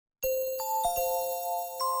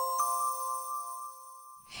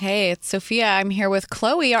Hey, it's Sophia. I'm here with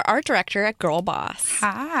Chloe, our art director at Girl Boss.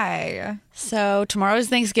 Hi. So tomorrow's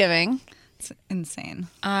Thanksgiving. It's insane.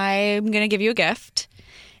 I'm going to give you a gift.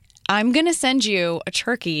 I'm going to send you a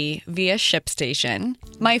turkey via ShipStation,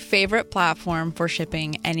 my favorite platform for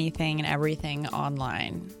shipping anything and everything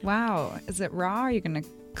online. Wow. Is it raw? Are you going to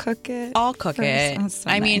cook it? I'll cook it. Oh, so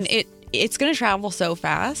I mean, nice. it's going to travel so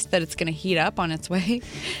fast that it's going to heat up on its way.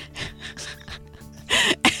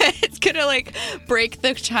 It's going to break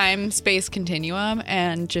the time-space continuum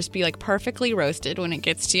and just be perfectly roasted when it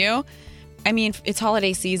gets to you. I mean, it's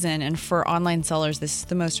holiday season, and for online sellers, this is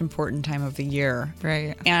the most important time of the year.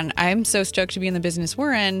 Right. And I'm so stoked to be in the business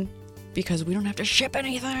we're in because we don't have to ship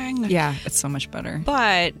anything. Yeah, it's so much better.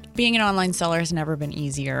 But being an online seller has never been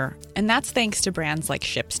easier, and that's thanks to brands like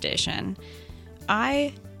ShipStation.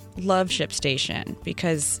 I love ShipStation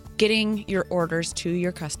because getting your orders to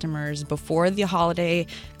your customers before the holiday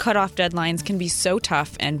cutoff deadlines can be so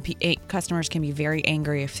tough, and customers can be very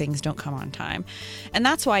angry if things don't come on time. And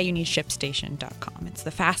that's why you need ShipStation.com. It's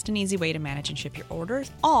the fast and easy way to manage and ship your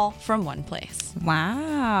orders all from one place.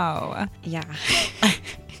 Wow. Yeah.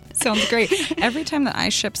 Sounds great. Every time that I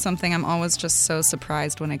ship something, I'm always just so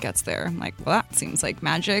surprised when it gets there. I'm like, well, that seems like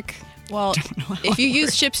magic. Well, if you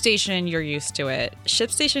use ShipStation, you're used to it.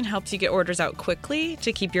 ShipStation helps you get orders out quickly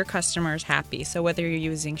to keep your customers happy. So whether you're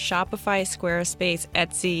using Shopify, Squarespace,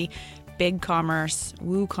 Etsy, BigCommerce,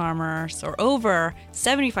 WooCommerce, or over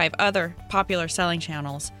 75 other popular selling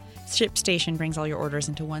channels, ShipStation brings all your orders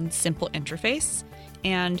into one simple interface.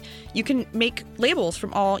 And you can make labels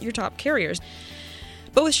from all your top carriers.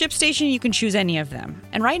 But with ShipStation, you can choose any of them.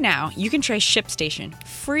 And right now, you can try ShipStation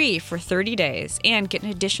free for 30 days and get an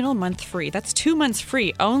additional month free. That's 2 months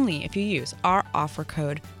free only if you use our offer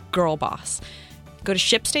code GIRLBOSS. Go to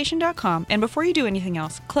ShipStation.com, and before you do anything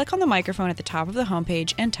else, click on the microphone at the top of the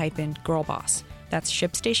homepage and type in GIRLBOSS. That's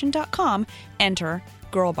ShipStation.com, enter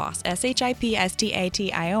GIRLBOSS,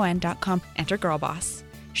 ShipStation.com, enter GIRLBOSS.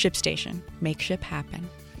 ShipStation, make ship happen.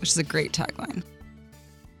 Which is a great tagline.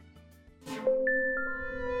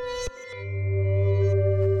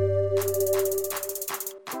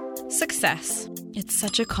 Success. It's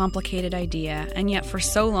such a complicated idea, and yet for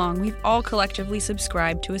so long we've all collectively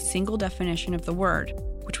subscribed to a single definition of the word,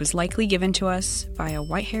 which was likely given to us by a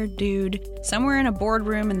white-haired dude somewhere in a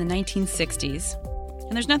boardroom in the 1960s.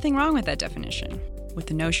 And there's nothing wrong with that definition, with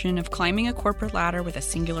the notion of climbing a corporate ladder with a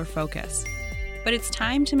singular focus. But it's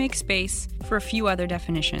time to make space for a few other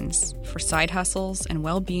definitions, for side hustles and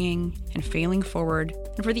well-being and failing forward,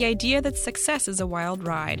 and for the idea that success is a wild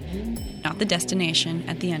ride, not the destination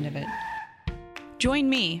at the end of it. Join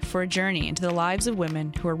me for a journey into the lives of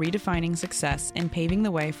women who are redefining success and paving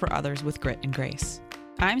the way for others with grit and grace.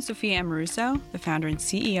 I'm Sophia Amoruso, the founder and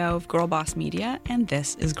CEO of Girl Boss Media, and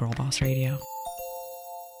this is Girl Boss Radio.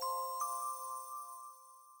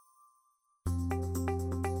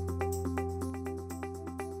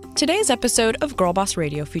 Today's episode of Girl Boss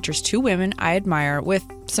Radio features two women I admire with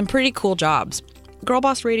some pretty cool jobs. Girl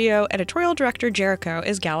Boss Radio editorial director Jericho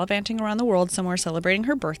is gallivanting around the world somewhere celebrating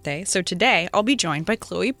her birthday, so today I'll be joined by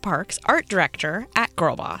Chloe Parks, art director at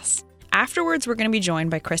Girl Boss. Afterwards, we're going to be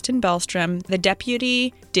joined by Kristen Bellstrom, the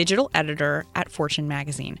deputy digital editor at Fortune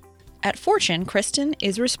magazine. At Fortune, Kristen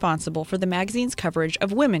is responsible for the magazine's coverage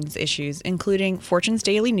of women's issues, including Fortune's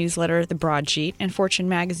daily newsletter, the Broadsheet, and Fortune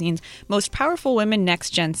magazine's Most Powerful Women Next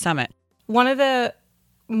Gen Summit. One of the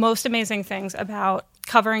most amazing things about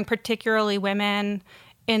covering particularly women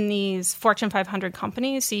in these Fortune 500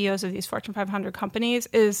 companies, CEOs of these Fortune 500 companies,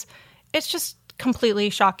 is it's just completely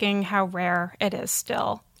shocking how rare it is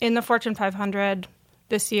still. In the Fortune 500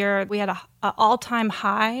 this year, we had an all-time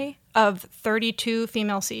high of 32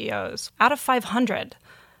 female CEOs out of 500.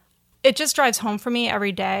 It just drives home for me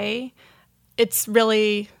every day. It's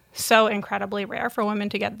really so incredibly rare for women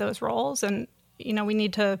to get those roles. And, we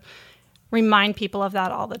need to remind people of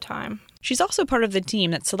that all the time. She's also part of the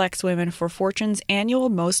team that selects women for Fortune's annual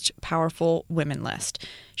Most Powerful Women list.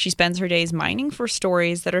 She spends her days mining for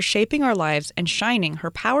stories that are shaping our lives and shining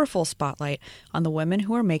her powerful spotlight on the women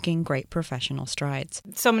who are making great professional strides.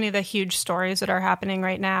 So many of the huge stories that are happening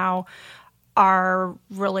right now are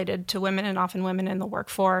related to women and often women in the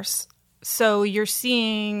workforce. So you're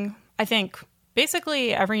seeing, I think,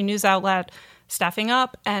 basically every news outlet staffing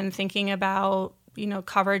up and thinking about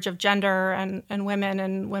coverage of gender and women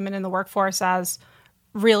in the workforce as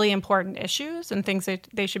really important issues and things that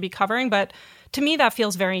they should be covering. But to me, that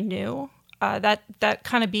feels very new. That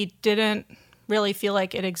kind of beat didn't really feel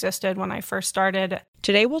like it existed when I first started.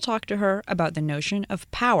 Today, we'll talk to her about the notion of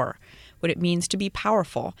power, what it means to be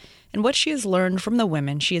powerful, and what she has learned from the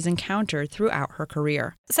women she has encountered throughout her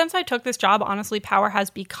career. Since I took this job, honestly, power has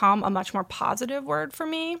become a much more positive word for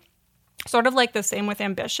me. Sort of like the same with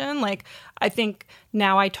ambition. Like, I think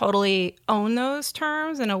now I totally own those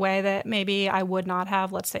terms in a way that maybe I would not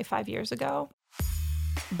have, let's say, 5 years ago.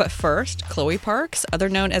 But first, Chloe Parks, other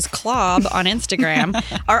known as Clob on Instagram,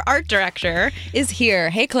 our art director, is here.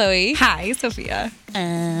 Hey, Chloe. Hi, Sophia.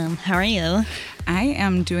 How are you? I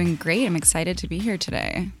am doing great. I'm excited to be here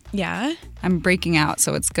today. Yeah? I'm breaking out,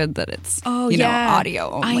 so it's good that it's, yeah. audio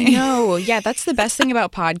only. I know. Yeah, that's the best thing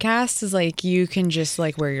about podcasts is like you can just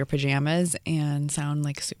like wear your pajamas and sound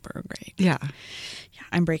like super great. Yeah. Yeah,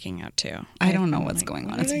 I'm breaking out too. I don't know what's going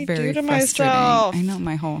on. It's What did I very do to frustrating. myself? I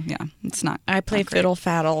know it's not. I play not great. fiddle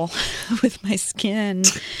faddle with my skin.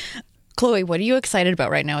 Chloe, what are you excited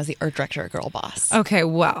about right now as the art director at Girl Boss? Okay,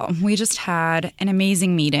 well, we just had an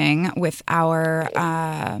amazing meeting with our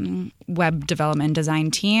web development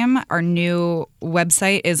design team. Our new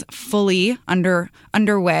website is fully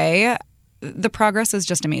underway. The progress is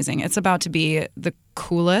just amazing. It's about to be the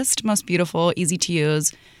coolest, most beautiful, easy to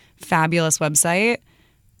use, fabulous website.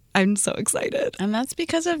 I'm so excited. And that's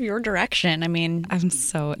because of your direction. I mean, I'm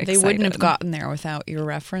so excited. they wouldn't have gotten there without your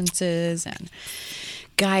references and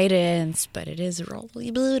guidance, but it is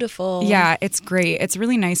really beautiful. Yeah, it's great. It's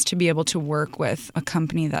really nice to be able to work with a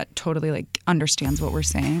company that totally like understands what we're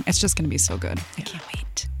saying. It's just going to be so good. I can't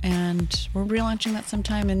wait. And we're relaunching that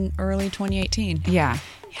sometime in early 2018. Yeah.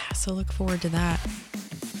 Yeah, so look forward to that.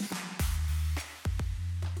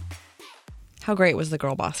 How great was the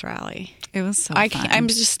Girl Boss rally? It was so fun. I'm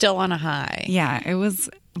just still on a high. Yeah, it was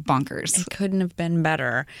bonkers. It couldn't have been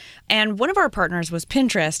better. And one of our partners was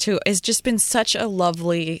Pinterest, who has just been such a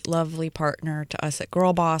lovely, lovely partner to us at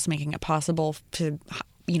Girl Boss, making it possible to,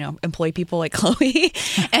 employ people like Chloe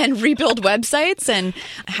and rebuild websites and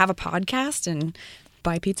have a podcast and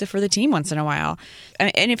buy pizza for the team once in a while.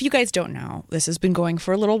 And if you guys don't know, this has been going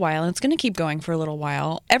for a little while, and it's going to keep going for a little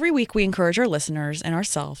while. Every week we encourage our listeners and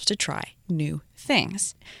ourselves to try new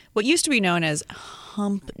things. What used to be known as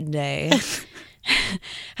Hump Day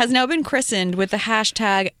has now been christened with the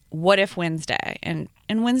hashtag #WhatIfWednesday. And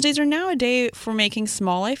Wednesdays are now a day for making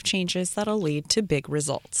small life changes that'll lead to big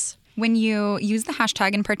results. When you use the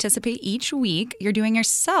hashtag and participate each week, you're doing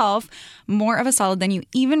yourself more of a solid than you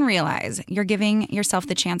even realize. You're giving yourself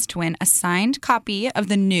the chance to win a signed copy of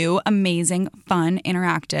the new, amazing, fun,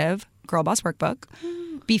 interactive Girl Boss Workbook,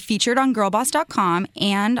 be featured on girlboss.com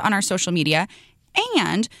and on our social media,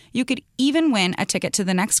 and you could even win a ticket to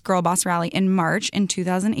the next Girl Boss Rally in March in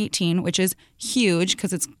 2018, which is huge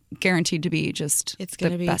because it's guaranteed to be just It's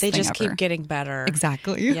going to be, best they thing just ever. keep getting better.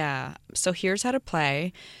 Exactly. Yeah. So here's how to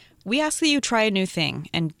play. We ask that you try a new thing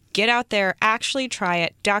and get out there, actually try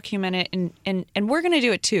it, document it, and we're going to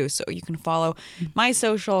do it too. So you can follow my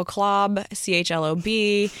social, Clob,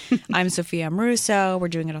 CHLOB. I'm Sophia Russo. We're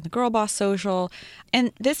doing it on the Girl Boss social.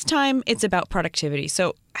 And this time it's about productivity.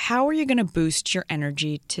 So how are you going to boost your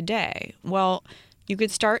energy today? Well, you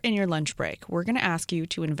could start in your lunch break. We're going to ask you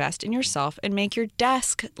to invest in yourself and make your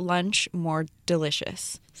desk lunch more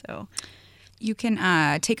delicious. So you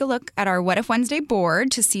can take a look at our What If Wednesday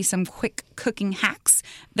board to see some quick cooking hacks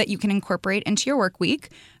that you can incorporate into your work week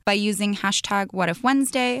by using hashtag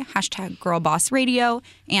 #WhatIfWednesday, hashtag GirlBossRadio,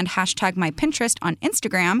 and hashtag MyPinterest on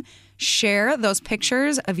Instagram. Share those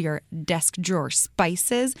pictures of your desk drawer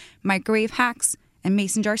spices, microwave hacks, and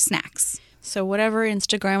mason jar snacks. So whatever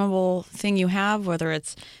Instagrammable thing you have, whether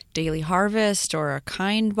it's Daily Harvest or a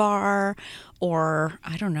Kind Bar or,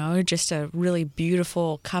 I don't know, just a really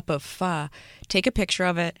beautiful cup of pho, take a picture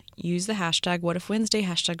of it, use the hashtag #WhatIfWednesday,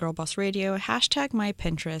 hashtag GirlBossRadio, hashtag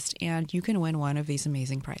MyPinterest, and you can win one of these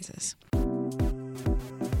amazing prizes.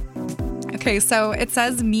 Okay, so it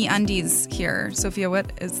says MeUndies here. Sophia,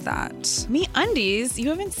 what is that? MeUndies? You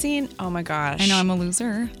haven't seen? Oh my gosh. I know I'm a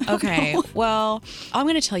loser. Okay, well, I'm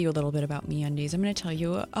going to tell you a little bit about MeUndies. I'm going to tell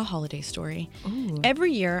you a holiday story. Ooh.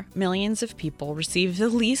 Every year, millions of people receive the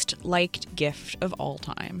least liked gift of all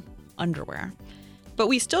time, underwear. But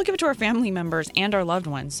we still give it to our family members and our loved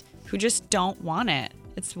ones who just don't want it.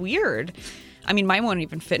 It's weird. I mean, mine won't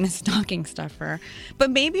even fit in a stocking stuffer.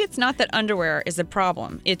 But maybe it's not that underwear is a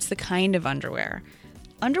problem. It's the kind of underwear.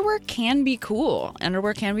 Underwear can be cool.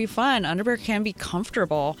 Underwear can be fun. Underwear can be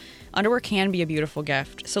comfortable. Underwear can be a beautiful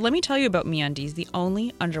gift. So let me tell you about MeUndies, the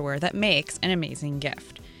only underwear that makes an amazing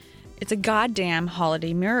gift. It's a goddamn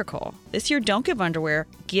holiday miracle. This year, don't give underwear,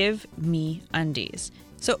 give MeUndies.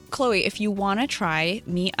 So, Chloe, if you want to try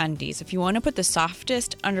MeUndies, if you want to put the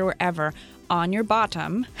softest underwear ever on your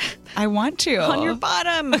bottom, I want to. on your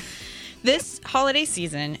bottom, This holiday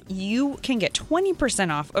season, you can get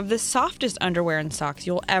 20% off of the softest underwear and socks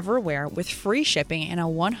you'll ever wear with free shipping and a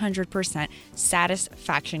 100%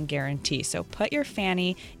 satisfaction guarantee. So put your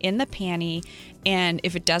fanny in the panty, and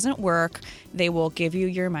if it doesn't work, they will give you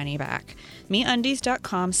your money back.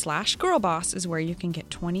 MeUndies.com/girlboss is where you can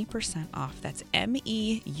get 20% off. That's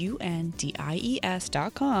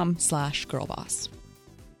MEUNDIES.com/girlboss.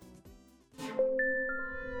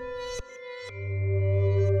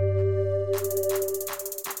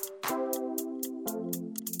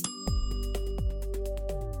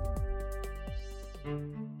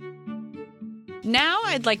 Now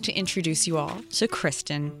I'd like to introduce you all to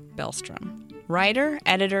Kristen Bellstrom. Writer,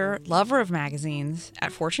 editor, lover of magazines.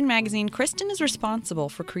 At Fortune magazine, Kristen is responsible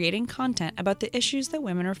for creating content about the issues that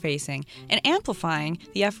women are facing and amplifying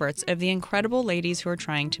the efforts of the incredible ladies who are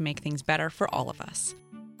trying to make things better for all of us.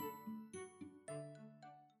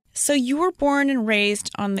 So you were born and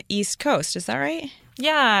raised on the East Coast, is that right?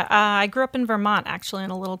 Yeah, I grew up in Vermont, actually,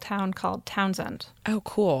 in a little town called Townsend. Oh,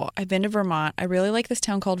 cool. I've been to Vermont. I really like this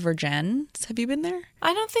town called Vergennes. Have you been there?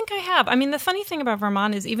 I don't think I have. I mean, the funny thing about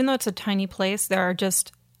Vermont is even though it's a tiny place, there are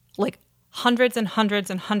just like hundreds and hundreds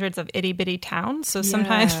and hundreds of itty-bitty towns. So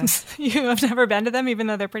sometimes you have never been to them, even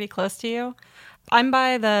though they're pretty close to you. I'm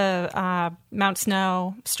by the Mount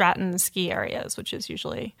Snow, Stratton ski areas, which is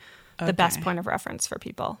usually the best point of reference for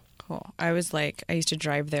people. Cool. I used to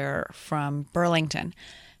drive there from Burlington.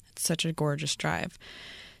 It's such a gorgeous drive.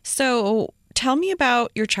 So tell me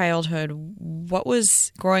about your childhood. What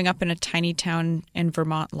was growing up in a tiny town in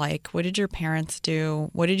Vermont like? What did your parents do?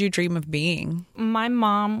 What did you dream of being? My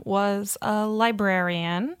mom was a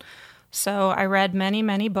librarian. So I read many,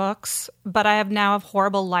 many books, but I now have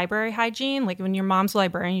horrible library hygiene. Like when your mom's a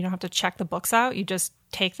librarian, you don't have to check the books out. You just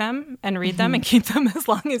take them and read them and keep them as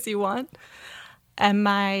long as you want. And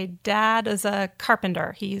my dad is a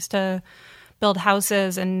carpenter. He used to build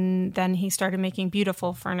houses, and then he started making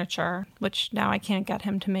beautiful furniture, which now I can't get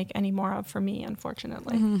him to make any more of for me,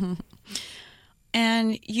 unfortunately. Mm-hmm.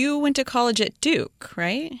 And you went to college at Duke,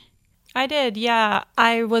 right? I did, yeah.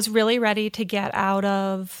 I was really ready to get out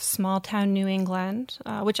of small town New England,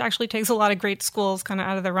 which actually takes a lot of great schools kind of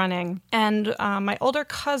out of the running. And my older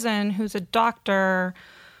cousin, who's a doctor,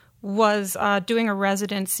 was doing a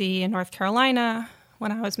residency in North Carolina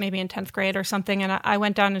when I was maybe in 10th grade or something. And I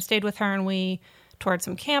went down and stayed with her, and we toured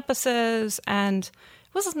some campuses. And it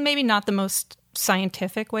was maybe not the most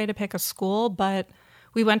scientific way to pick a school, but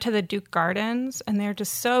we went to the Duke Gardens, and they're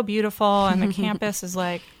just so beautiful. And the campus is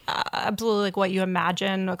like absolutely like what you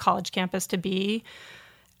imagine a college campus to be.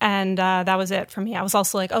 And that was it for me. I was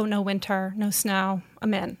also like, oh, no winter, no snow.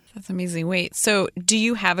 I'm in. That's amazing. Wait, so do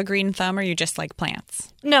you have a green thumb, or you just like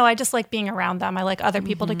plants? No, I just like being around them. I like other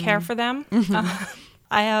people to care for them.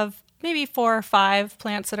 I have maybe 4 or 5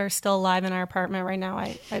 plants that are still alive in our apartment right now.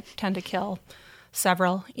 I tend to kill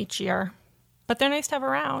several each year. But they're nice to have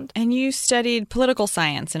around. And you studied political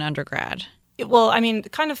science in undergrad. Well, I mean,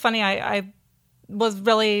 kind of funny. I was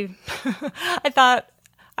really, I thought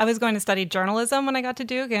I was going to study journalism when I got to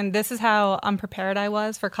Duke, and this is how unprepared I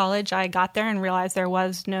was for college. I got there and realized there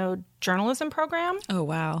was no journalism program. Oh,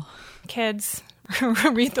 wow. Kids,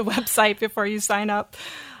 read the website before you sign up.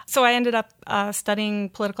 So I ended up studying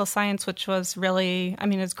political science, which was really, I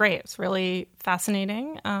mean, it's great. It's really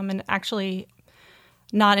fascinating, and actually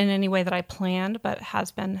not in any way that I planned, but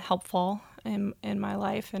has been helpful in my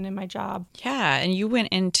life and in my job. Yeah, and you went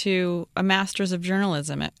into a master's of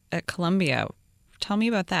journalism at Columbia. Tell me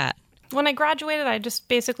about that. When I graduated, I just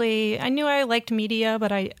basically, I knew I liked media,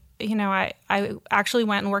 but I actually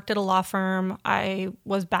went and worked at a law firm. I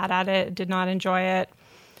was bad at it, did not enjoy it.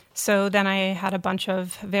 So then I had a bunch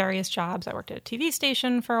of various jobs. I worked at a TV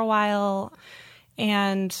station for a while,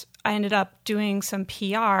 and I ended up doing some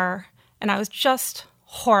PR, and I was just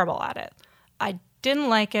horrible at it. I didn't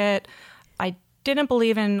like it. I didn't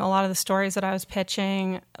believe in a lot of the stories that I was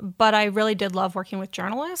pitching, but I really did love working with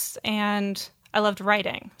journalists, and I loved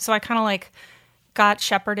writing. So I kind of like got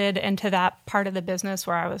shepherded into that part of the business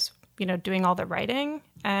where I was, doing all the writing.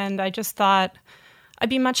 And I just thought I'd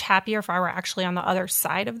be much happier if I were actually on the other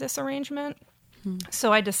side of this arrangement.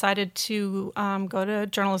 So I decided to go to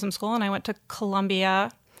journalism school, and I went to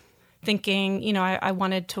Columbia thinking, I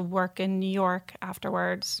wanted to work in New York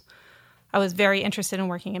afterwards. I was very interested in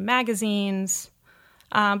working in magazines,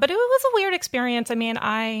 but it was a weird experience. I mean,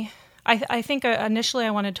 I think initially I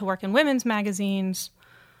wanted to work in women's magazines,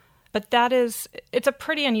 but it's a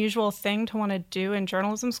pretty unusual thing to want to do in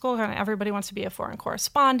journalism school. Kind of everybody wants to be a foreign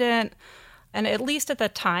correspondent. And at least at the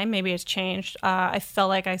time, maybe it's changed, I felt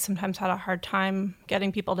like I sometimes had a hard time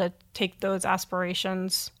getting people to take those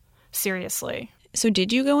aspirations seriously. So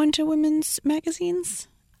did you go into women's magazines?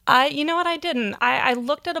 You know what? I didn't. I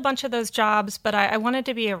looked at a bunch of those jobs, but I wanted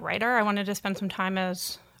to be a writer. I wanted to spend some time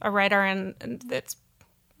as a writer, and it's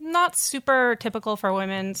not super typical for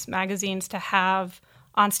women's magazines to have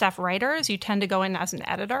on-staff writers. You tend to go in as an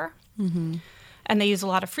editor, and they use a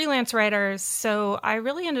lot of freelance writers. So I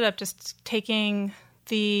really ended up just taking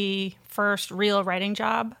the first real writing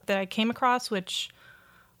job that I came across, which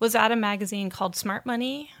was at a magazine called Smart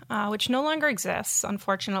Money, which no longer exists,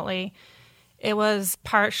 unfortunately. It was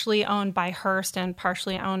partially owned by Hearst and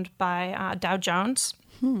partially owned by Dow Jones.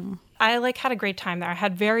 I had a great time there. I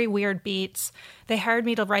had very weird beats. They hired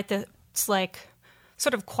me to write this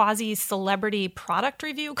sort of quasi-celebrity product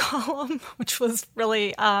review column, which was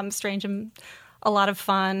really strange and a lot of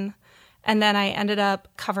fun. And then I ended up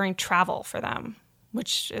covering travel for them,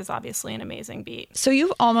 which is obviously an amazing beat. So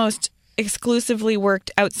you've almost exclusively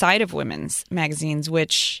worked outside of women's magazines,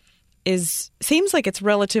 which seems like it's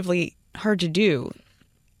relatively hard to do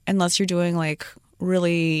unless you're doing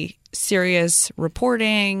really serious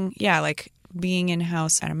reporting. Yeah, being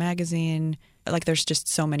in-house at a magazine. There's just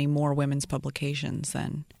so many more women's publications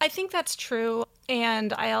then. I think that's true.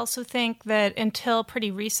 And I also think that until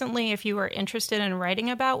pretty recently, if you were interested in writing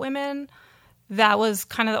about women, that was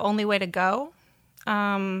kind of the only way to go.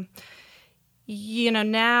 Now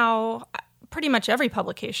pretty much every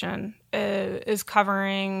publication is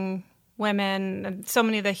covering women. And so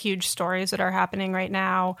many of the huge stories that are happening right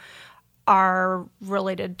now are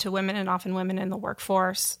related to women and often women in the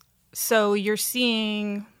workforce. So you're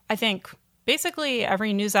seeing, I think, basically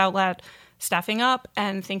every news outlet staffing up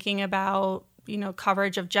and thinking about,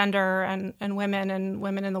 coverage of gender and women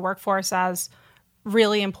in the workforce as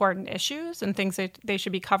really important issues and things that they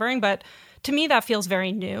should be covering. But to me, that feels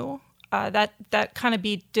very new. That kind of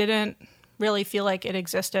beat didn't really feel like it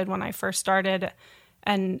existed when I first started.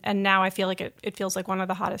 And now I feel like it feels like one of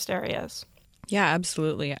the hottest areas. Yeah,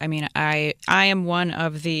 absolutely. I mean, I am one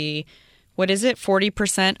of the,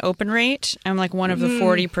 40% open rate? I'm one of the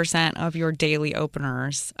 40% of your daily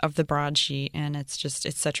openers of the Broadsheet. And it's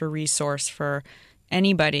such a resource for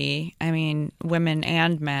anybody. I mean, women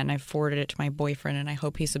and men. I've forwarded it to my boyfriend and I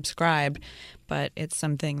hope he subscribed. But it's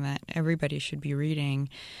something that everybody should be reading.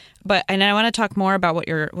 And I want to talk more about what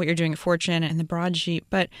you're doing at Fortune and the Broadsheet.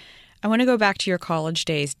 But I want to go back to your college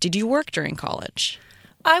days. Did you work during college?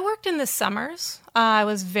 I worked in the summers. I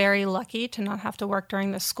was very lucky to not have to work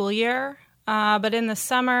during the school year. But in the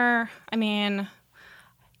summer, I mean,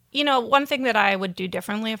 one thing that I would do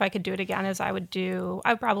differently if I could do it again is I would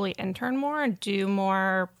probably intern more and do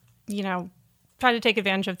more, try to take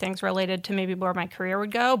advantage of things related to maybe where my career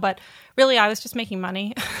would go. But really, I was just making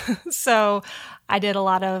money. So I did a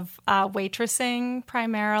lot of waitressing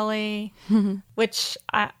primarily, which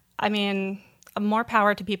I mean, more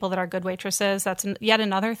power to people that are good waitresses. That's yet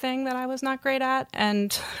another thing that I was not great at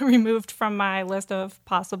and removed from my list of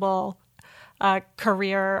possible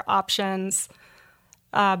career options.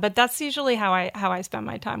 But that's usually how I spend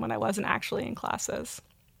my time when I wasn't actually in classes.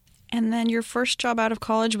 And then your first job out of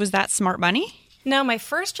college, was that Smart Money? No, my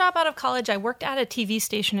first job out of college, I worked at a TV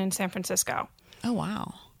station in San Francisco. Oh,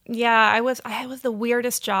 wow. Yeah, I was the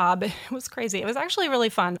weirdest job. It was crazy. It was actually really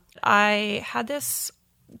fun. I had this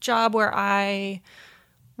job where I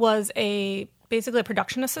was basically a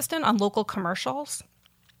production assistant on local commercials.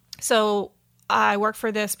 So I worked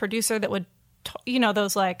for this producer that would,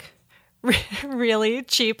 those really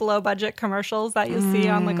cheap, low budget commercials that you see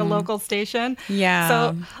on a local station. Yeah.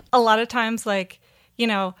 So a lot of times, it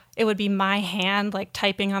would be my hand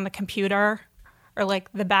typing on the computer or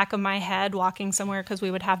the back of my head walking somewhere because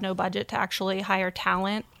we would have no budget to actually hire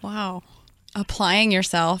talent. Wow. Applying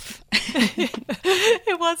yourself.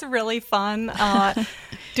 It was really fun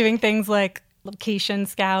doing things like location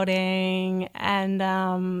scouting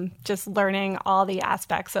and just learning all the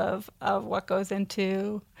aspects of what goes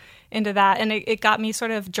into that. And it got me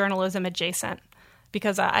sort of journalism adjacent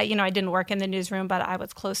because I didn't work in the newsroom, but I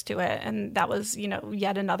was close to it. And that was,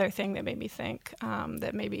 yet another thing that made me think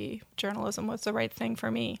that maybe journalism was the right thing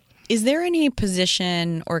for me. Is there any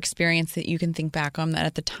position or experience that you can think back on that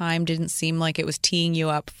at the time didn't seem like it was teeing you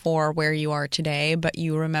up for where you are today, but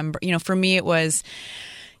you remember, for me it was,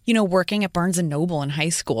 working at Barnes & Noble in high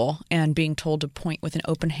school and being told to point with an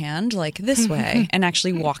open hand this way and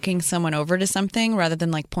actually walking someone over to something rather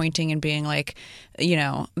than pointing and being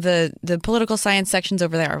the political science section's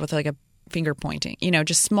over there with a finger pointing,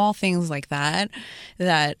 just small things like that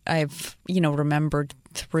I've, remembered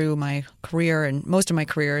through my career, and most of my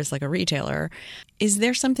career is like a retailer. Is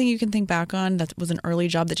there something you can think back on that was an early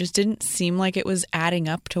job that just didn't seem like it was adding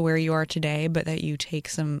up to where you are today, but that you take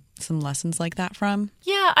some lessons like that from?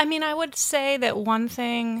 Yeah, I mean, I would say that one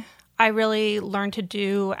thing I really learned to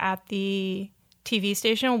do at the TV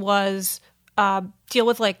station was deal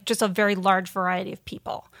with like just a very large variety of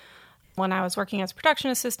people. When I was working as a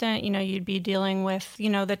production assistant, you'd be dealing with,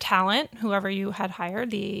 the talent, whoever you had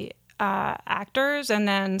hired, the actors, and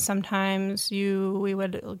then sometimes we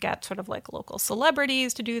would get sort of like local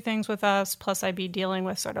celebrities to do things with us. Plus, I'd be dealing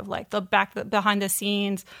with sort of like the behind the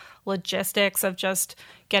scenes logistics of just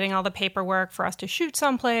getting all the paperwork for us to shoot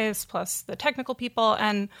someplace, plus the technical people.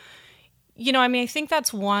 And, I think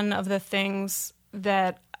that's one of the things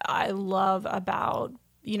that I love about,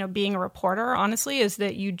 being a reporter, honestly, is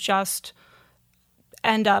that you just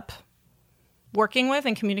end up working with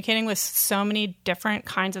and communicating with so many different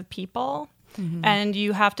kinds of people. Mm-hmm. And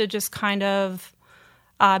you have to just kind of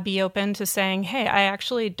be open to saying, hey, I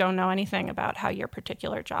actually don't know anything about how your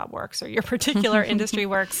particular job works or your particular industry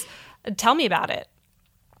works. Tell me about it.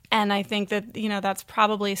 And I think that, that's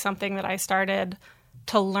probably something that I started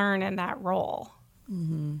to learn in that role.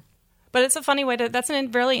 Mm-hmm. But it's a funny way that's a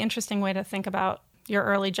really interesting way to think about your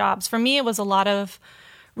early jobs. For me, it was a lot of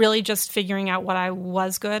really just figuring out what I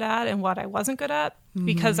was good at and what I wasn't good at. Mm-hmm.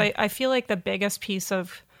 Because I feel like the biggest piece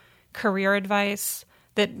of career advice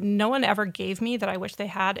that no one ever gave me that I wish they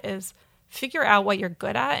had is figure out what you're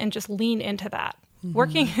good at and just lean into that. Mm-hmm.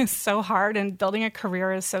 Working is so hard and building a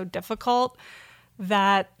career is so difficult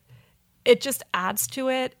that it just adds to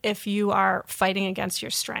it if you are fighting against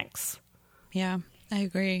your strengths. Yeah, I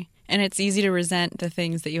agree. And it's easy to resent the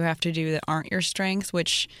things that you have to do that aren't your strengths,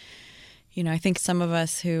 which, I think some of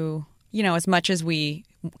us who, as much as we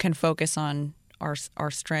can focus on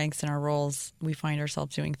our strengths and our roles, we find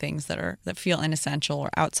ourselves doing things that feel inessential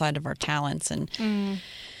or outside of our talents. And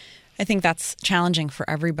I think that's challenging for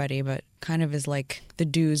everybody, but kind of is like the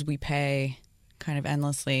dues we pay kind of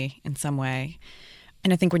endlessly in some way.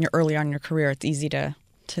 And I think when you're early on in your career, it's easy to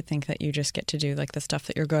think that you just get to do like the stuff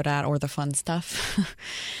that you're good at or the fun stuff.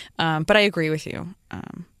 But I agree with you.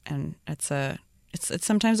 And it's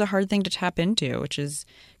sometimes a hard thing to tap into, which is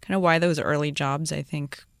kind of why those early jobs, I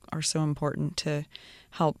think, are so important to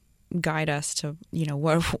help guide us to,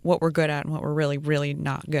 what we're good at and what we're really, really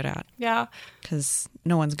not good at. Yeah. Because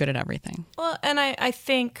no one's good at everything. Well, and I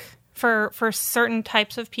think for certain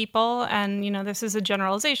types of people, and, this is a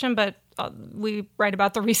generalization, but we write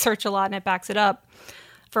about the research a lot and it backs it up.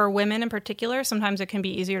 For women in particular, sometimes it can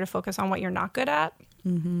be easier to focus on what you're not good at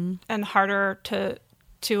mm-hmm. and harder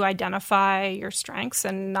to identify your strengths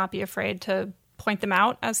and not be afraid to point them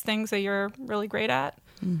out as things that you're really great at.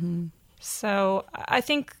 Mm-hmm. So I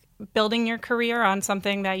think building your career on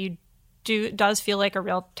something that you does feel like a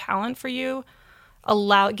real talent for you,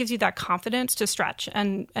 it gives you that confidence to stretch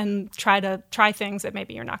and try things that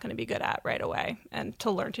maybe you're not going to be good at right away and to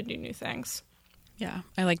learn to do new things. Yeah,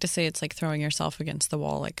 I like to say it's like throwing yourself against the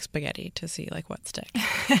wall like spaghetti to see like what sticks.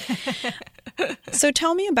 So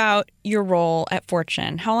tell me about your role at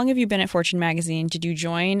Fortune. How long have you been at Fortune magazine? Did you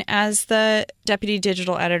join as the deputy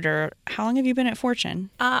digital editor? How long have you been at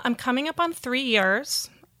Fortune? I'm coming up on 3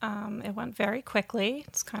 years. It went very quickly.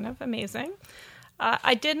 It's kind of amazing.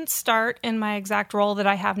 I didn't start in my exact role that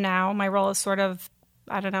I have now. My role is sort of,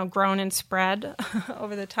 grown and spread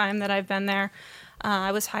over the time that I've been there.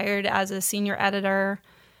 I was hired as a senior editor,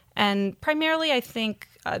 and primarily, I think,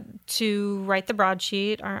 to write the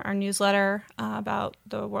Broadsheet, our newsletter about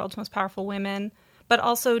the world's most powerful women, but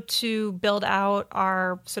also to build out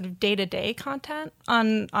our sort of day-to-day content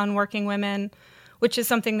on working women, which is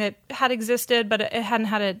something that had existed, but it hadn't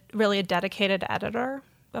had a dedicated editor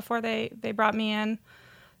before they brought me in.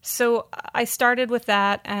 So I started with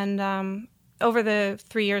that, and over the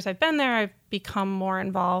 3 years I've been there, I've become more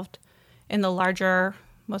involved in the larger,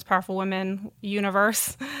 most powerful women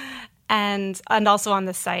universe, and also on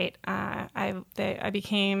the site. I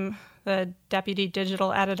became the deputy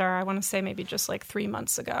digital editor, I want to say maybe just like 3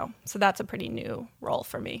 months ago. So that's a pretty new role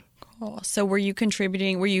for me. Cool. So were you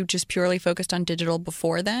just purely focused on digital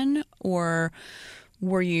before then, or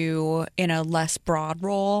were you in a less broad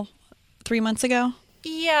role 3 months ago?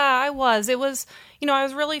 Yeah, I was. It was, I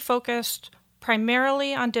was really focused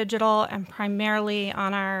primarily on digital and primarily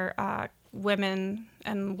on our women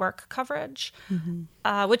and work coverage,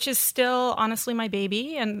 mm-hmm. Which is still honestly my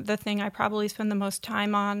baby and the thing I probably spend the most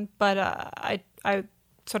time on. But I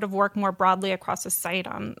sort of work more broadly across the site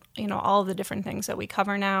on all of the different things that we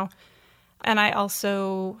cover now. And I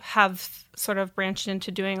also have sort of branched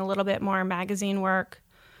into doing a little bit more magazine work,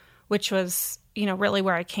 which was, really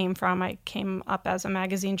where I came from. I came up as a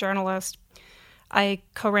magazine journalist. I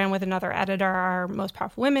co-ran with another editor our Most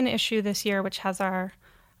Powerful Women issue this year, which has our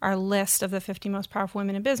list of the 50 most powerful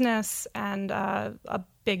women in business and a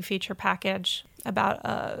big feature package about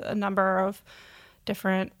a number of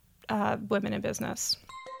different women in business.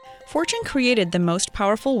 Fortune created the Most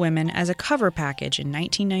Powerful Women as a cover package in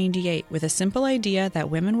 1998 with a simple idea that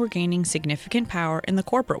women were gaining significant power in the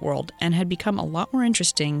corporate world and had become a lot more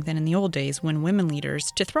interesting than in the old days when women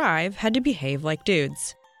leaders, to thrive, had to behave like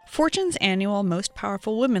dudes. Fortune's annual Most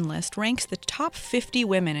Powerful Women list ranks the top 50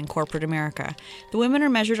 women in corporate America. The women are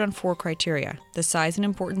measured on 4 criteria: the size and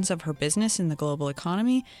importance of her business in the global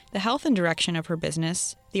economy, the health and direction of her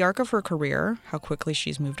business, the arc of her career, how quickly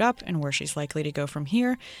she's moved up and where she's likely to go from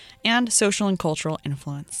here, and social and cultural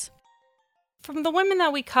influence. From the women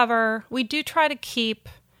that we cover, we do try to keep,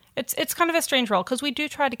 it's kind of a strange role because we do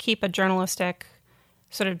try to keep a journalistic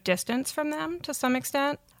sort of distance from them to some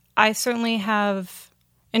extent. I certainly have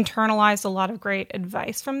internalized a lot of great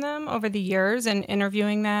advice from them over the years and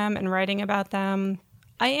interviewing them and writing about them.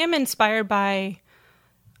 I am inspired by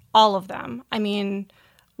all of them. I mean,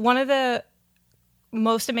 one of the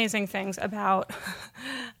most amazing things about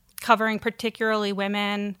covering particularly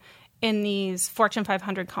women in these Fortune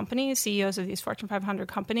 500 companies, CEOs of these Fortune 500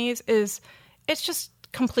 companies, is it's just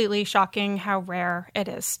completely shocking how rare it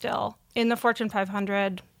is still. In the Fortune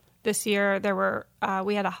 500 this year,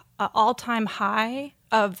 we had an all-time high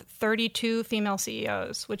of 32 female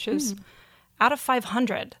CEOs, which is out of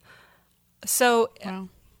 500. So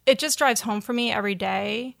It just drives home for me every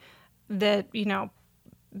day that,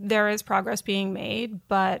 there is progress being made,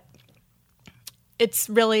 but it's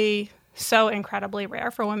really so incredibly rare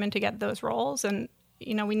for women to get those roles. And,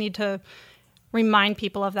 we need to remind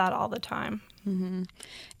people of that all the time. Mm-hmm.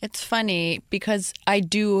 It's funny because I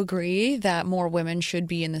do agree that more women should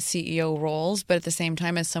be in the CEO roles, but at the same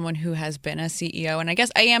time, as someone who has been a CEO, and I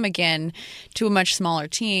guess I am again to a much smaller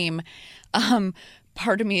team,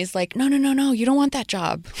 part of me is like, no, you don't want that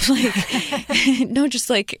job. No, just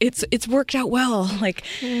it's worked out well.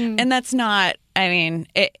 And that's not. I mean,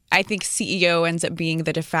 I think CEO ends up being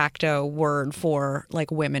the de facto word for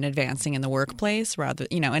women advancing in the workplace, rather,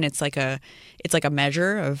 and it's like a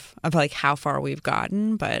measure of how far we've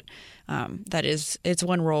gotten. But it's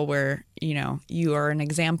one role where you are an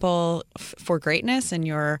example for greatness, and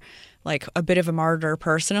you're a bit of a martyr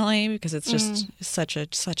personally because it's just such a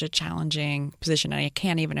challenging position, and I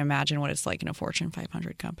can't even imagine what it's like in a Fortune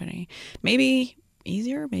 500 company. Maybe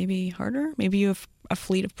easier, maybe harder, maybe you have a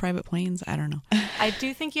fleet of private planes. I don't know. I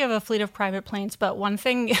do think you have a fleet of private planes, but one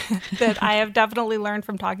thing that I have definitely learned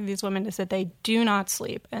from talking to these women is that they do not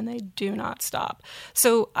sleep and they do not stop.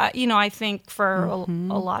 So, I think for a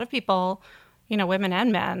lot of people, women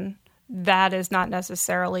and men, that is not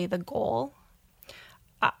necessarily the goal.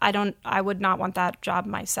 I would not want that job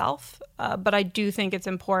myself, but I do think it's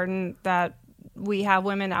important that we have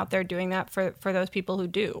women out there doing that for those people who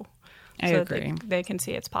do. I agree. They can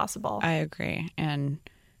see it's possible. I agree. And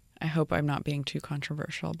I hope I'm not being too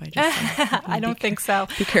controversial by just I don't think so.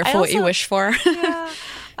 Be careful what you wish for. Yeah.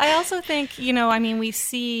 I also think, we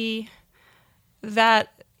see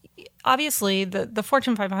that obviously the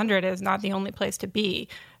Fortune 500 is not the only place to be.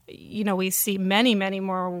 We see many, many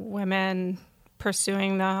more women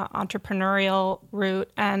pursuing the entrepreneurial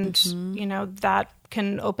route, and that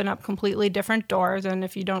can open up completely different doors. And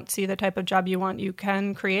if you don't see the type of job you want, you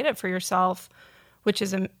can create it for yourself, which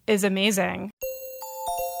is amazing.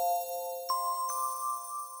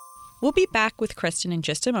 We'll be back with Kristen in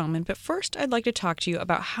just a moment, but first I'd like to talk to you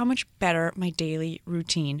about how much better my daily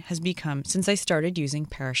routine has become since I started using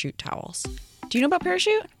Parachute towels. Do you know about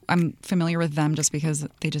Parachute? I'm familiar with them just because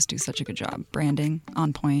they just do such a good job. Branding,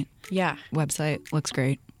 on point. Yeah. Website, looks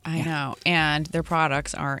great. I know. And their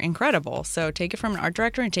products are incredible. So take it from an art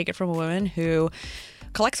director and take it from a woman who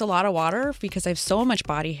collects a lot of water because I have so much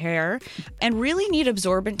body hair and really need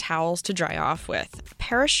absorbent towels to dry off with.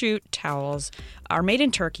 Parachute towels are made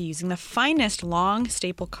in Turkey using the finest long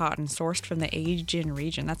staple cotton sourced from the Aegean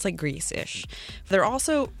region. That's like Greece-ish. They're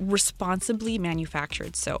also responsibly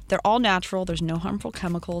manufactured. So they're all natural. There's no harmful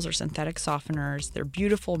chemicals or synthetic softeners. They're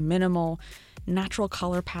beautiful, minimal, natural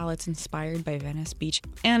color palettes inspired by Venice Beach.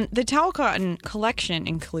 And the Towel Cotton collection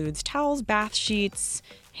includes towels, bath sheets,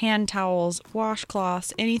 hand towels,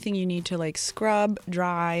 washcloths, anything you need to scrub,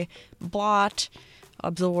 dry, blot,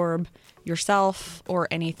 absorb yourself, or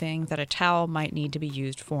anything that a towel might need to be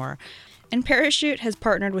used for. And Parachute has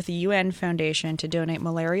partnered with the UN Foundation to donate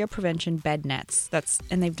malaria prevention bed nets.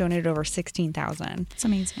 And they've donated over 16,000. It's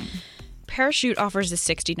amazing. Parachute offers a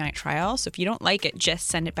 60-night trial, so if you don't like it, just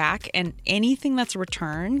send it back, and anything that's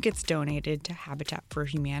returned gets donated to Habitat for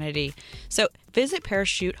Humanity. So visit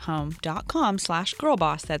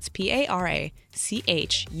parachutehome.com/girlboss. That's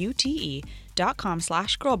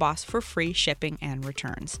parachute.com/girlboss for free shipping and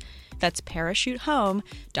returns. That's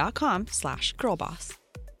parachutehome.com/girlboss.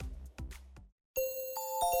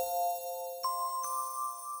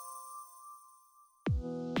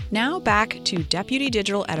 Now back to Deputy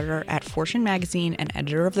Digital Editor at Fortune Magazine and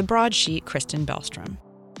editor of the Broadsheet, Kristen Bellstrom.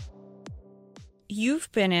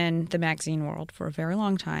 You've been in the magazine world for a very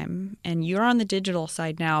long time, and you're on the digital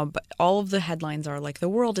side now, but all of the headlines are like, the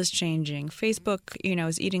world is changing, Facebook,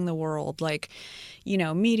 is eating the world, like,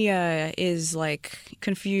 media is like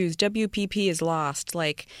confused, WPP is lost,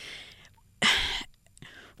 like,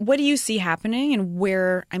 what do you see happening, and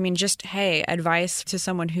where, just, hey, advice to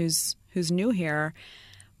someone who's new here.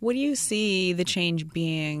 What do you see the change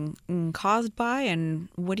being caused by, and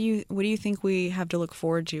what do you think we have to look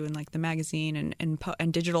forward to in like the magazine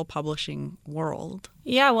and digital publishing world?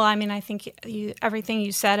 Yeah, well, I think everything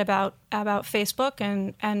you said about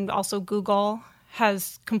Facebook and also Google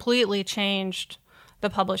has completely changed the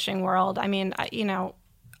publishing world. I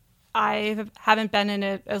haven't been in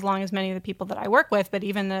it as long as many of the people that I work with, but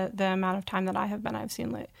even the amount of time that I have been, I've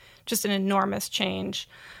seen just an enormous change.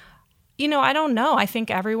 I don't know. I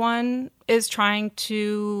think everyone is trying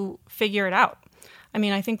to figure it out.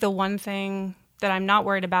 I think the one thing that I'm not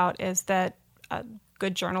worried about is that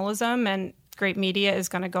good journalism and great media is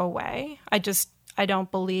going to go away. I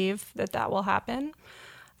don't believe that will happen.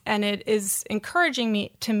 And it is encouraging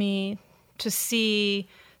me to see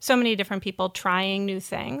so many different people trying new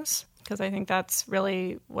things, because I think that's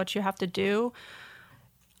really what you have to do.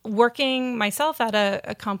 Working myself at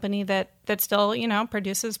a company that still,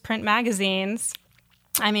 produces print magazines,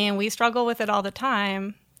 we struggle with it all the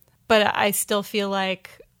time, but I still feel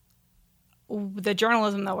like the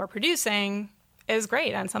journalism that we're producing is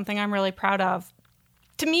great and something I'm really proud of.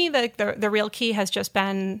 To me, the real key has just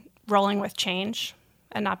been rolling with change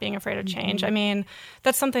and not being afraid of change. Mm-hmm.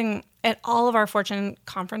 That's something at all of our Fortune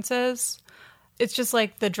conferences. It's just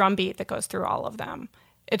like the drumbeat that goes through all of them.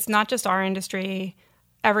 It's not just our industry.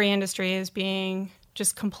 Every industry is being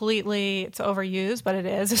just completely, it's overused, but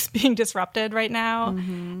it's being disrupted right now.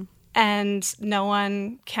 Mm-hmm. And no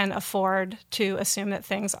one can afford to assume that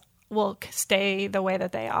things will stay the way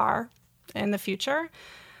that they are in the future.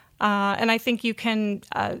 And I think you can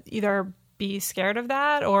either be scared of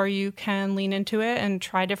that, or you can lean into it and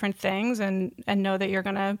try different things and know that you're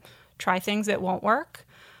going to try things that won't work,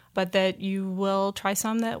 but that you will try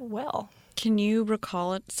some that will. Can you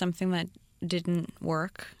recall something that didn't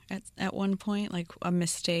work at one point, like a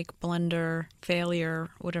mistake, blunder, failure,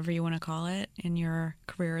 whatever you want to call it, in your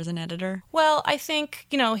career as an editor? Well, I think,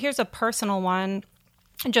 here's a personal one,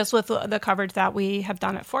 just with the coverage that we have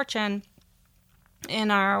done at Fortune in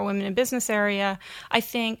our Women in Business area. I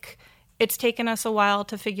think it's taken us a while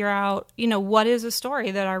to figure out, what is a story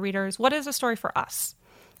that our readers, what is a story for us?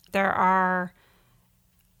 There are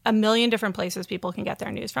a million different places people can get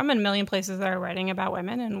their news from, and a million places that are writing about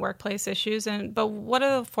women and workplace issues. But what do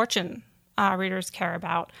the Fortune readers care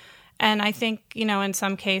about? And I think, in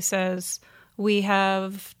some cases, we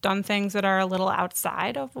have done things that are a little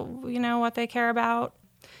outside of, what they care about.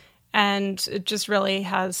 And it just really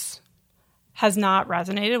has not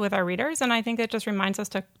resonated with our readers. And I think it just reminds us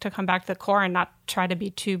to come back to the core and not try to be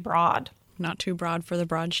too broad. Not too broad for the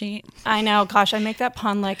broadsheet. I know. Gosh, I make that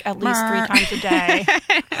pun like at least 3 times a day.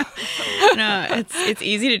 No, it's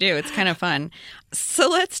easy to do. It's kind of fun. So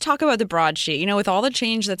let's talk about the broadsheet. With all the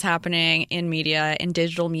change that's happening in media, in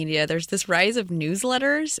digital media, there's this rise of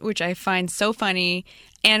newsletters, which I find so funny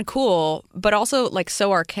and cool, but also like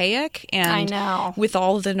so archaic. And I know. With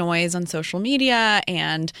all of the noise on social media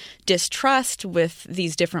and distrust with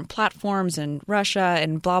these different platforms and Russia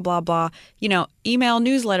and blah, blah, blah, email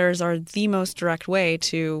newsletters are the most direct way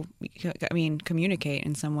to, communicate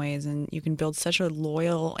in some ways. And you can build such a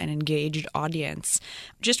loyal and engaged audience.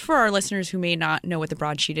 Just for our listeners who may not know what the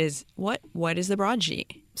broadsheet is, what is the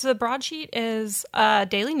broadsheet? So the broadsheet is a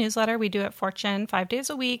daily newsletter we do at Fortune 5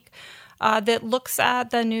 days a week. That looks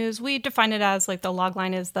at the news. We define it as like the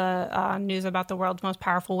logline is the news about the world's most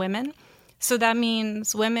powerful women. So that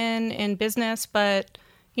means women in business, but,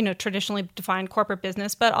 traditionally defined corporate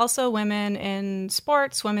business, but also women in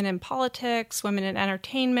sports, women in politics, women in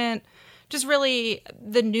entertainment, just really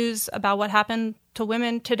the news about what happened to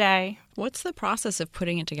women today. What's the process of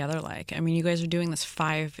putting it together like? You guys are doing this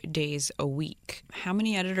 5 days a week. How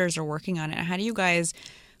many editors are working on it? How do you guys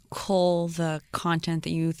cull the content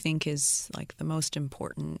that you think is like the most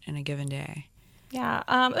important in a given day? Yeah.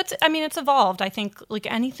 It's evolved. I think like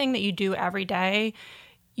anything that you do every day,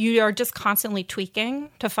 you are just constantly tweaking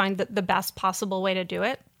to find the best possible way to do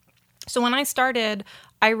it. So when I started,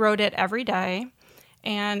 I wrote it every day,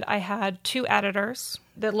 and I had 2 editors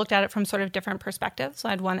that looked at it from sort of different perspectives. So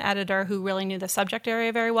I had one editor who really knew the subject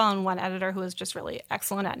area very well, and one editor who was just really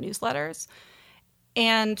excellent at newsletters.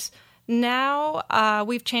 And now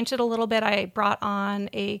we've changed it a little bit. I brought on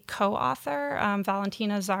a co-author,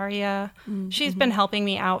 Valentina Zaria. Mm-hmm. She's been helping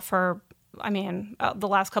me out for, the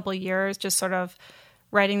last couple of years, just sort of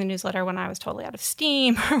writing the newsletter when I was totally out of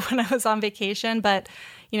steam or when I was on vacation. But,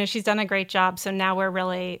 she's done a great job. So now we're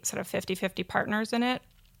really sort of 50-50 partners in it.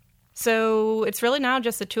 So it's really now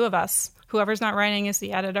just the 2 of us. Whoever's not writing is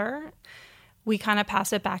the editor. We kind of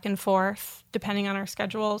pass it back and forth depending on our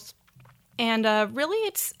schedules. And really,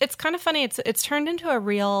 it's kind of funny. It's turned into a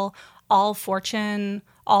real all-Fortune,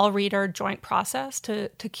 all-reader joint process to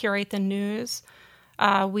curate the news.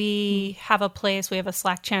 We have a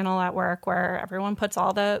Slack channel at work where everyone puts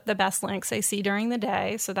all the best links they see during the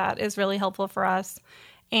day. So that is really helpful for us.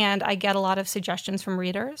 And I get a lot of suggestions from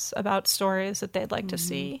readers about stories that they'd like to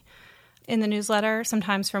see in the newsletter,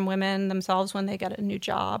 sometimes from women themselves when they get a new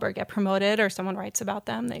job or get promoted or someone writes about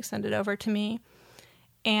them. They send it over to me.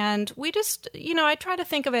 And we just, I try to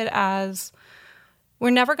think of it as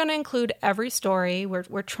we're never going to include every story.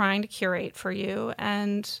 We're trying to curate for you.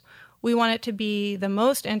 And we want it to be the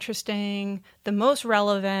most interesting, the most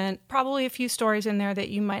relevant, probably a few stories in there that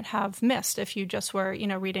you might have missed if you just were,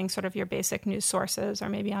 reading sort of your basic news sources or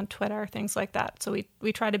maybe on Twitter, things like that. So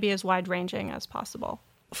we try to be as wide-ranging as possible.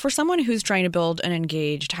 For someone who's trying to build an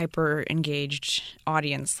engaged, hyper-engaged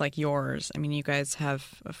audience like yours, you guys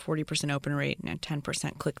have a 40% open rate and a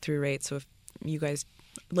 10% click-through rate. So if you guys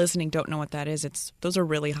listening don't know what that is, those are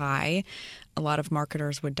really high. A lot of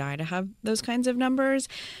marketers would die to have those kinds of numbers.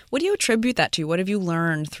 What do you attribute that to? What have you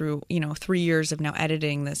learned through 3 years of now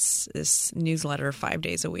editing this newsletter 5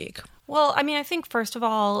 days a week? Well, I think first of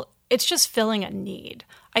all, it's just filling a need.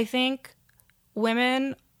 I think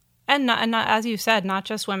women, and not, as you said, not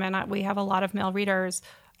just women, we have a lot of male readers,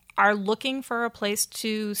 are looking for a place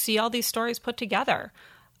to see all these stories put together.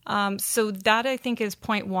 So that I think is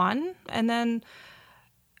point one. And then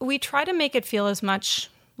we try to make it feel as much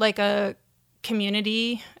like a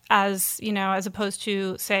community as opposed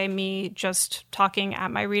to, say, me just talking at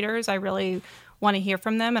my readers. I really want to hear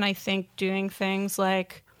from them. And I think doing things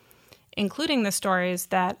like including the stories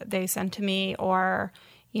that they send to me, or,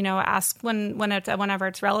 ask whenever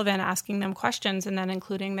it's relevant, asking them questions and then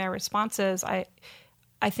including their responses. I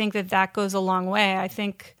think that goes a long way. I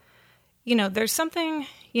think, there's something,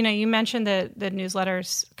 you mentioned that the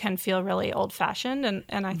newsletters can feel really old-fashioned,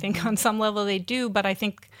 and I think on some level they do, but I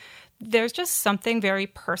think there's just something very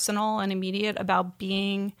personal and immediate about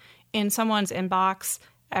being in someone's inbox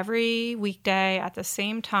every weekday at the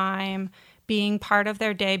same time, being part of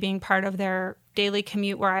their day, being part of their daily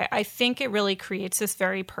commute, where I think it really creates this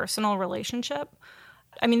very personal relationship.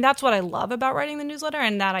 That's what I love about writing the newsletter,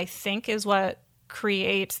 and that I think is what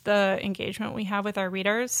creates the engagement we have with our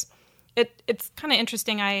readers. It's kind of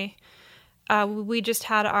interesting. We just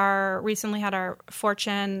recently had our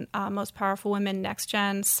Fortune Most Powerful Women Next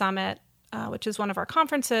Gen Summit, which is one of our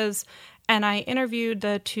conferences, and I interviewed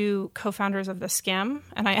the 2 co-founders of The Skim,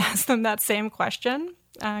 and I asked them that same question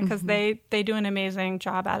because they do an amazing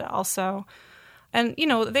job at it also. And,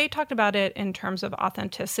 they talked about it in terms of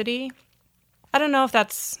authenticity. I don't know if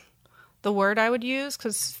that's the word I would use,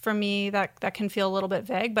 because for me that can feel a little bit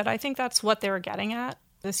vague, but I think that's what they were getting at,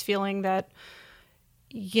 this feeling that,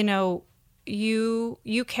 you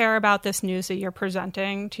care about this news that you're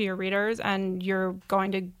presenting to your readers, and you're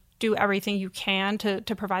going to do everything you can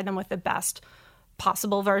to provide them with the best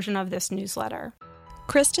possible version of this newsletter.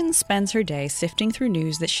 Kristen spends her day sifting through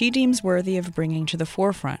news that she deems worthy of bringing to the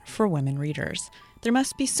forefront for women readers. There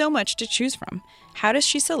must be so much to choose from. How does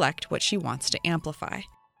she select what she wants to amplify?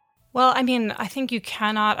 Well, I think you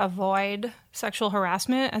cannot avoid sexual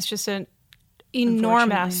harassment as just an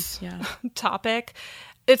enormous topic.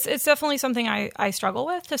 It's definitely something I struggle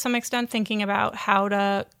with to some extent, thinking about how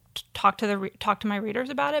to talk to my readers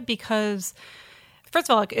about it, because first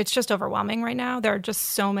of all, it's just overwhelming right now. There are just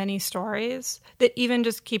so many stories that even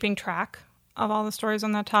just keeping track of all the stories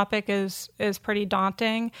on that topic is pretty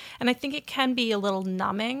daunting. And I think it can be a little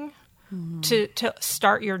numbing to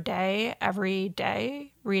start your day every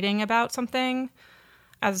day reading about something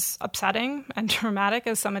as upsetting and traumatic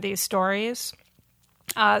as some of these stories.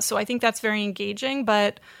 So I think that's very engaging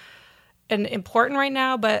and important right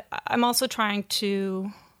now, but I'm also trying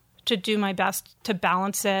to do my best to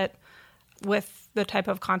balance it with the type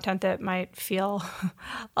of content that might feel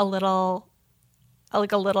a little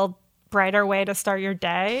like a little brighter way to start your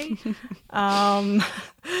day.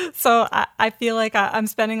 So I feel like I'm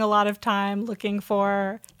spending a lot of time looking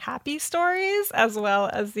for happy stories as well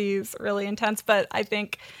as these really intense, but I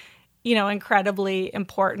think, incredibly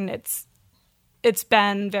important. It's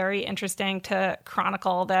been very interesting to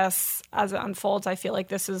chronicle this as it unfolds. I feel like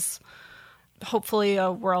this is hopefully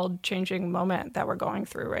a world-changing moment that we're going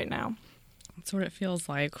through right now. That's what it feels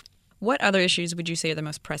like. What other issues would you say are the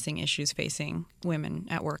most pressing issues facing women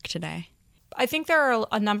at work today? I think there are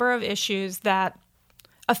a number of issues that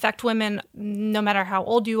affect women no matter how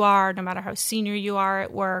old you are, no matter how senior you are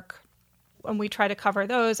at work. When we try to cover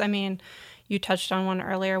those, you touched on one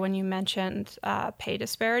earlier when you mentioned pay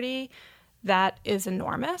disparity. That is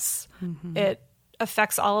enormous. Mm-hmm. It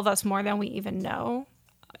affects all of us more than we even know.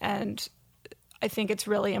 And I think it's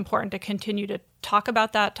really important to continue to talk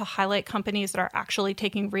about that, to highlight companies that are actually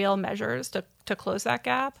taking real measures to close that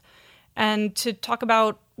gap, and to talk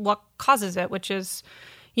about what causes it, which is,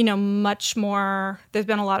 much more. There's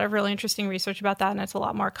been a lot of really interesting research about that, and it's a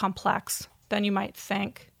lot more complex than you might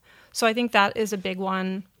think. So I think that is a big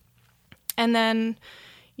one. And then,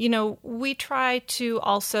 we try to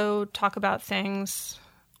also talk about things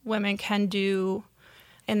women can do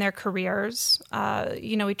in their careers.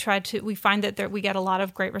 We find that we get a lot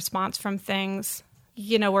of great response from things,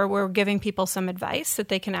 where we're giving people some advice that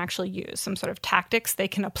they can actually use, some sort of tactics they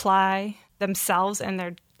can apply themselves in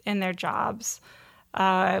their jobs,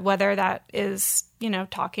 whether that is,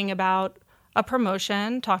 talking about a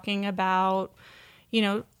promotion, talking about,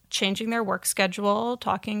 changing their work schedule,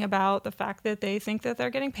 talking about the fact that they think that they're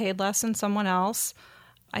getting paid less than someone else.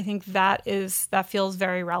 I think that feels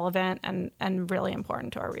very relevant and really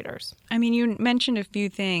important to our readers. You mentioned a few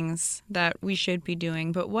things that we should be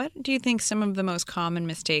doing, but what do you think some of the most common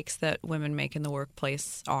mistakes that women make in the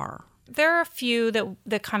workplace are? There are a few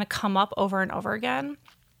that kind of come up over and over again.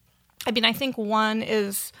 I think one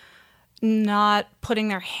is not putting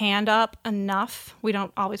their hand up enough. We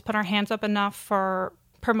don't always put our hands up enough for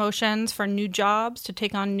promotions, for new jobs, to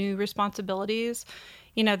take on new responsibilities.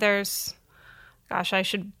 I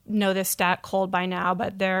should know this stat cold by now,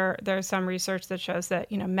 but there's some research that shows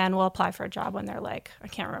that, men will apply for a job when they're I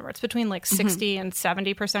can't remember, it's between 60 and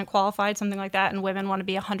 70% qualified, something like that, and women want to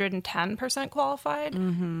be 110% qualified.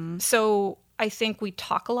 Mm-hmm. So I think we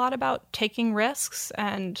talk a lot about taking risks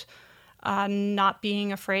and not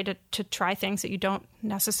being afraid to try things that you don't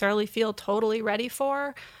necessarily feel totally ready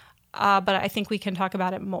for. But I think we can talk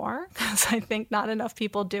about it more, because I think not enough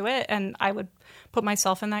people do it, and I would put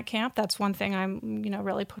myself in that camp. That's one thing I'm,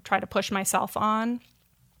 really try to push myself on.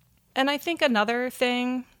 And I think another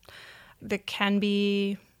thing that can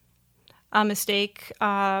be a mistake,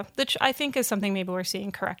 which I think is something maybe we're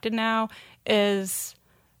seeing corrected now, is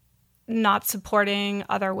not supporting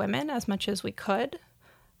other women as much as we could.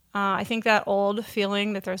 I think that old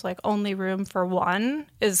feeling that there's only room for one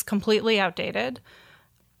is completely outdated.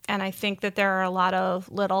 And I think that there are a lot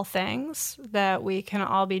of little things that we can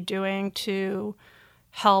all be doing to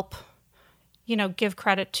help, give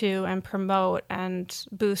credit to and promote and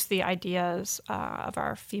boost the ideas of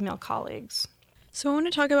our female colleagues. So I want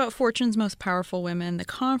to talk about Fortune's Most Powerful Women, the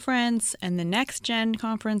conference, and the Next Gen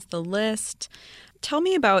conference, the list. Tell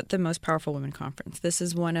me about the Most Powerful Women conference. This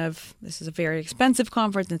is a very expensive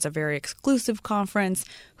conference. It's a very exclusive conference.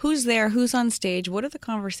 Who's there? Who's on stage? What are the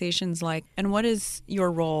conversations like? And what is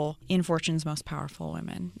your role in Fortune's Most Powerful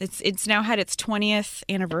Women? It's now had its 20th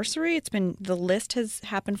anniversary. The list has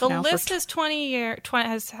happened for now. The list is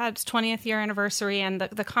has had its 20th year anniversary, and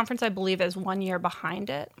the conference, I believe, is 1 year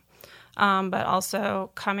behind it, but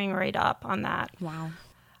also coming right up on that. Wow.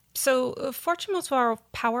 So Fortune Most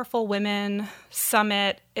Powerful Women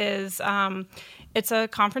Summit is it's a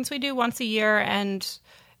conference we do once a year, and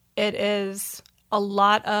it is a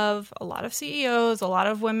lot of CEOs, a lot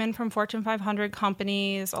of women from Fortune 500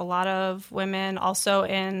 companies, a lot of women also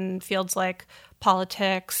in fields like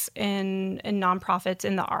politics, in nonprofits,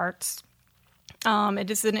 in the arts.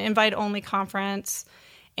 It is an invite-only conference,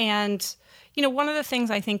 and one of the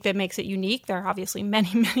things I think that makes it unique, there are obviously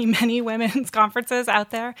many, many, many women's conferences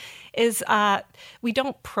out there, is we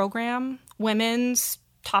don't program women's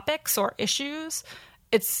topics or issues.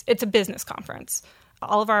 It's a business conference.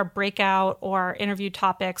 All of our breakout or interview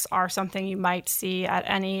topics are something you might see at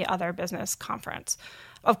any other business conference.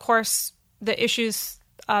 Of course, the issues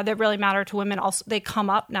that really matter to women, also they come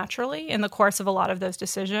up naturally in the course of a lot of those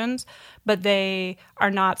decisions, but they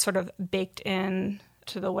are not sort of baked in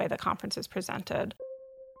to the way the conference is presented.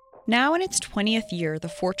 Now in its 20th year, the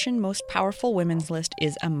Fortune Most Powerful Women's list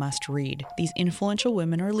is a must-read. These influential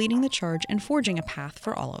women are leading the charge and forging a path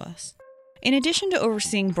for all of us. In addition to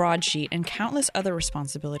overseeing Broadsheet and countless other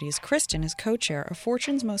responsibilities, Kristen is co-chair of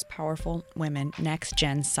Fortune's Most Powerful Women Next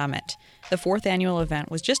Gen Summit. The 4th annual event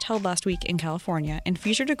was just held last week in California and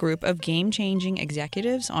featured a group of game-changing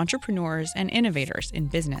executives, entrepreneurs, and innovators in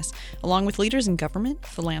business, along with leaders in government,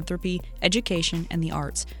 philanthropy, education, and the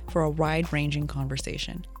arts for a wide-ranging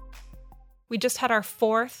conversation. We just had our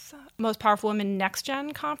 4th Most Powerful Women Next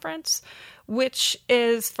Gen conference, which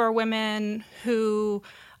is for women who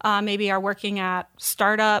maybe are working at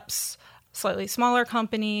startups, slightly smaller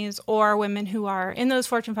companies, or women who are in those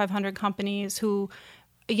Fortune 500 companies who,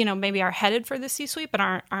 maybe are headed for the C-suite but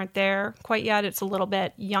aren't there quite yet. It's a little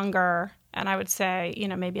bit younger, and I would say,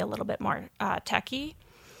 maybe a little bit more techy.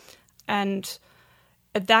 And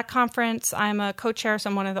at that conference, I'm a co-chair, so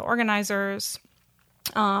I'm one of the organizers.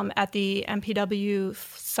 At the MPW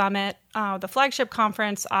Summit, the flagship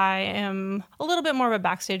conference, I am a little bit more of a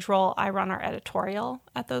backstage role. I run our editorial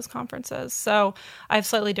at those conferences. So I have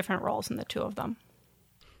slightly different roles in the two of them.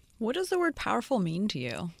 What does the word powerful mean to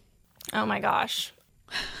you? Oh my gosh.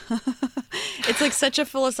 It's like such a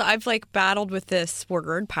I've battled with this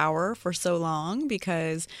word power for so long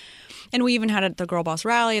and we even had at the Girl Boss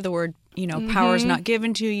Rally, the word, power is not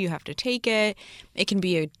given to you, you have to take it. It can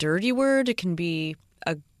be a dirty word. It can be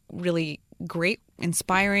a really great,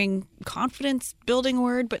 inspiring, confidence-building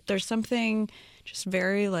word, but there's something just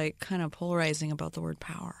very, kind of polarizing about the word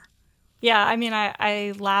power. Yeah, I mean,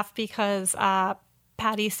 I laugh because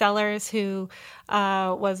Patty Sellers, who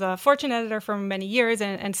was a Fortune editor for many years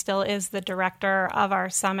and still is the director of our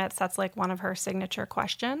summits, that's one of her signature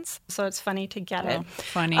questions. So it's funny to get it.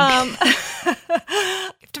 Funny.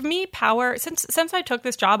 To me, power, since I took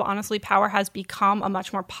this job, honestly, power has become a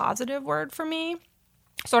much more positive word for me.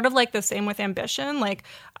 Sort of the same with ambition.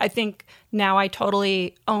 I think now I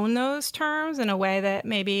totally own those terms in a way that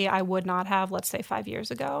maybe I would not have, let's say, 5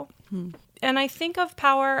 years ago. And I think of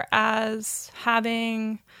power as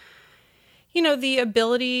having, the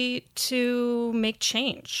ability to make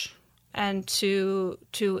change and to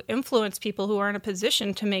influence people who are in a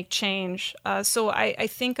position to make change. So I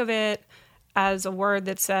think of it as a word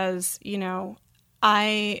that says,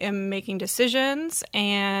 I am making decisions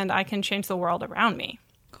and I can change the world around me.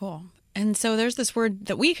 Cool. And so there's this word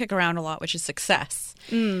that we kick around a lot, which is success.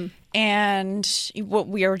 And what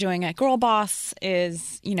we are doing at Girl Boss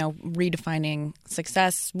is, redefining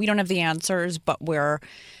success. We don't have the answers, but we're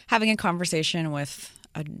having a conversation with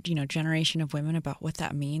a, generation of women about what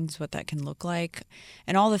that means, what that can look like,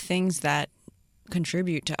 and all the things that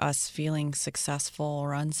contribute to us feeling successful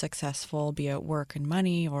or unsuccessful, be it work and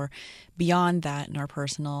money or beyond that in our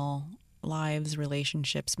personal lives,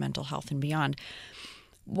 relationships, mental health, and beyond.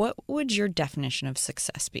 What would your definition of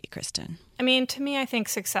success be, Kristen? I mean, to me, I think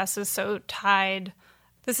success is so tied.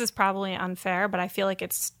 This is probably unfair, but I feel like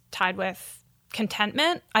it's tied with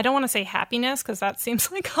contentment. I don't want to say happiness because that seems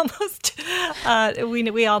almost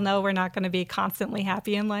we all know we're not going to be constantly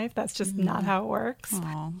happy in life. That's just not how it works.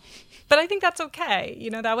 Aww. But I think that's okay.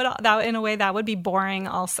 That in a way that would be boring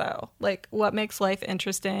also. What makes life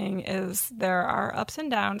interesting is there are ups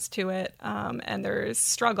and downs to it, and there's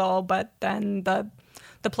struggle, but then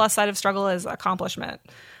the plus side of struggle is accomplishment.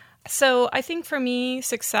 So I think for me,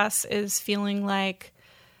 success is feeling like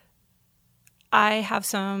I have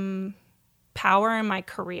some power in my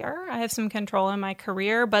career. I have some control in my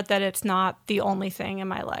career, but that it's not the only thing in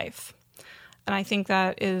my life. And I think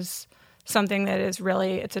that is something that is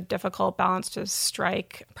really, it's a difficult balance to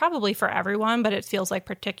strike, probably for everyone, but it feels like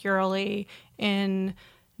particularly in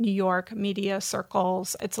New York media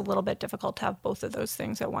circles, it's a little bit difficult to have both of those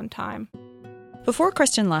things at one time. Before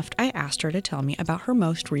Kristen left, I asked her to tell me about her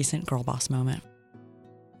most recent Girl Boss moment.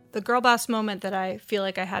 The Girl Boss moment that I feel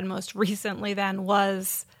like I had most recently then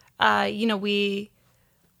was, we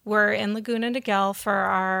were in Laguna Niguel for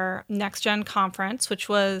our Next Gen conference, which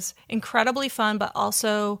was incredibly fun, but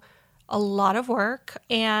also a lot of work.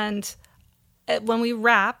 And when we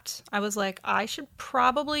wrapped, I was like, I should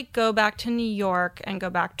probably go back to New York and go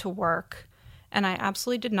back to work. And I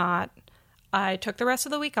absolutely did not. I took the rest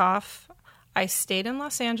of the week off. I stayed in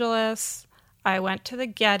Los Angeles. I went to the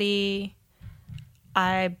Getty.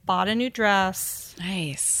 I bought a new dress.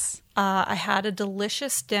 Nice. I had a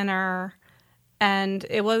delicious dinner. And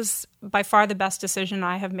it was by far the best decision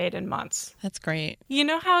I have made in months. That's great. You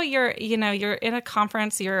know how you're in a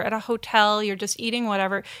conference, you're at a hotel, you're just eating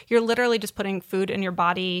whatever. You're literally just putting food in your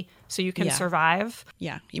body so you can survive.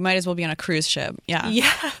 Yeah. You might as well be on a cruise ship. Yeah.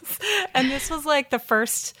 Yes. And this was the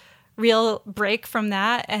first real break from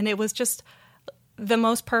that. And it was just the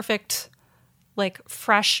most perfect,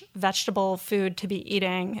 fresh vegetable food to be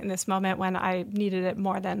eating in this moment when I needed it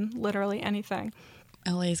more than literally anything.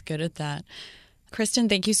 LA's good at that. Kristen,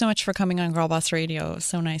 thank you so much for coming on Girl Boss Radio.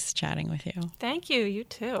 So nice chatting with you. Thank you. You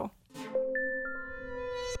too.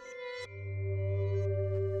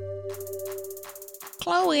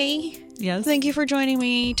 Chloe. Yes. Thank you for joining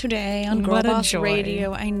me today on Girl What a Boss joy.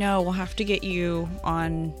 Radio. I know we'll have to get you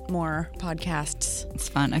on more podcasts. It's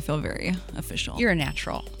fun. I feel very official. You're a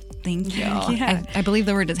natural. Thank you. Yeah. I believe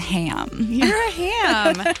the word is ham. You're a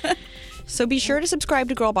ham. So be sure to subscribe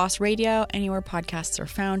to Girl Boss Radio anywhere podcasts are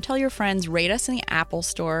found. Tell your friends, rate us in the Apple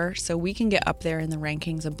Store so we can get up there in the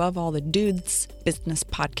rankings above all the dudes' business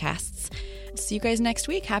podcasts. See you guys next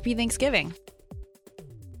week. Happy Thanksgiving.